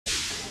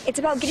It's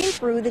about getting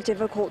through the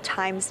difficult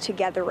times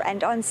together,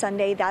 and on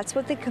Sunday, that's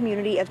what the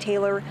community of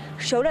Taylor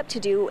showed up to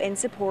do in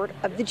support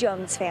of the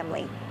Jones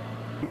family.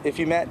 If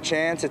you met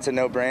Chance, it's a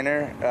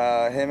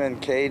no-brainer. Him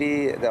and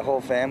Katie, the whole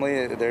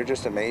family, they're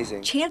just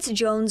amazing. Chance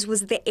Jones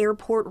was at the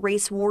Airport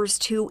Race Wars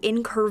 2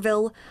 in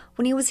Kerrville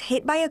when he was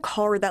hit by a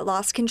car that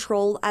lost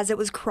control as it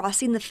was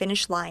crossing the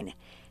finish line.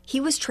 He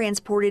was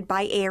transported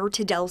by air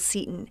to Del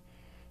Seton.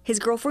 His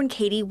girlfriend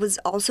Katie was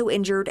also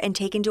injured and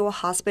taken to a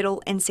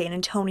hospital in San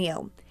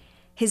Antonio.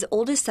 His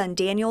oldest son,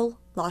 Daniel,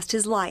 lost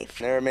his life.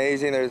 They're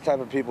amazing. They're the type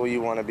of people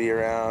you want to be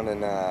around,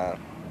 and I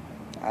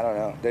don't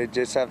know. They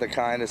just have the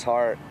kindest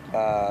heart.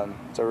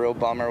 It's a real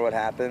bummer what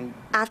happened.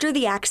 After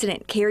the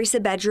accident, Kerry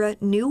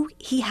Saavedra knew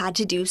he had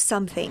to do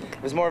something.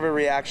 It was more of a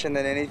reaction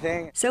than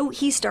anything. So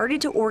he started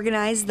to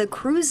organize the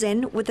Cruise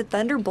In with the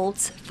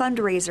Thunderbolts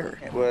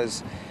fundraiser. It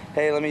was,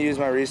 hey, let me use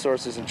my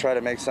resources and try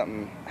to make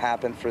something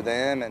happen for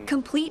them. And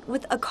complete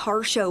with a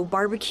car show,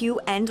 barbecue,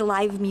 and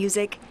live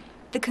music,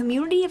 the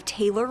community of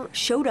Taylor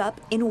showed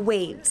up in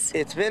waves.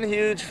 It's been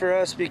huge for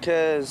us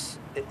because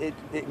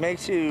it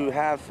makes you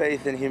have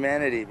faith in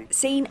humanity.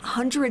 Saying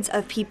hundreds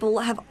of people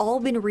have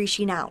all been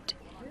reaching out,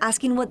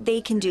 asking what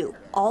they can do,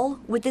 all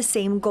with the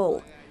same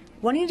goal,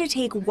 wanting to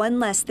take one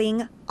less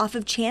thing off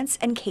of Chance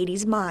and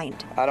Katie's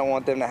mind. I don't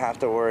want them to have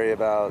to worry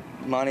about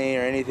money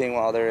or anything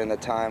while they're in the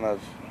time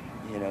of,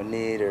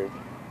 need or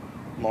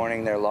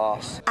mourning their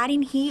loss.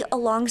 Adding he,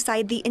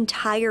 alongside the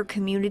entire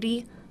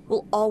community,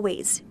 will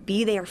always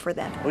be there for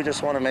them. We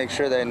just want to make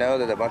sure they know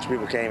that a bunch of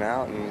people came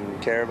out and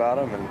care about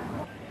them.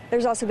 And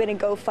there's also been a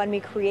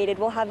GoFundMe created.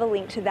 We'll have a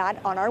link to that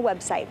on our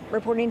website.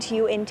 Reporting to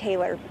you in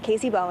Taylor,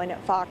 Casey Bowen,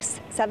 Fox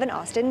 7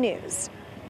 Austin News.